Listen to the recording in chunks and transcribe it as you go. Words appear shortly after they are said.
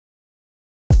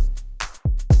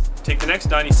Take the next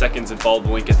 90 seconds and follow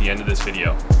the link at the end of this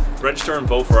video. Register and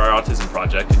vote for our Autism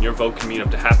project, and your vote can mean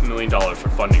up to $500,000 for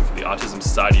funding for the Autism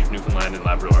Society of Newfoundland and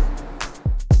Labrador.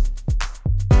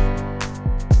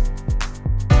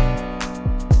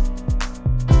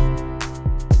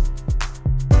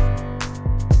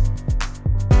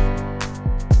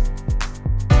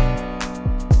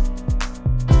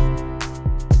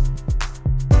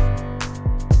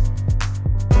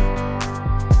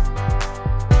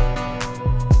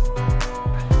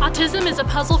 Autism is a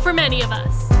puzzle for many of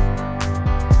us.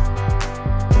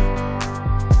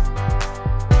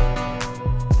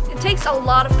 It takes a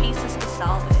lot of pieces to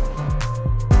solve it.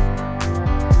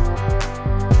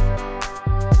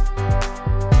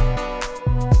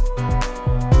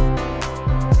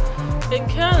 In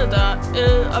Canada,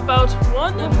 about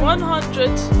 1 in 100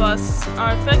 of us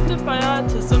are affected by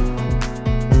autism.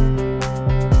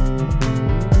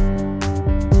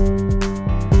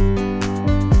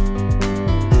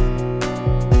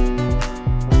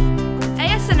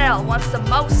 Wants the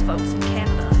most votes in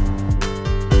Canada.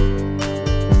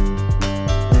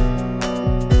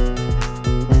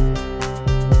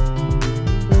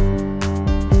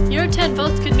 Your 10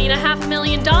 votes could mean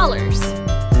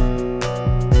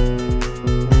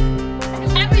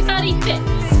 $500,000. Everybody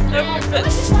fits. Everyone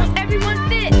fits. Everyone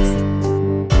fits.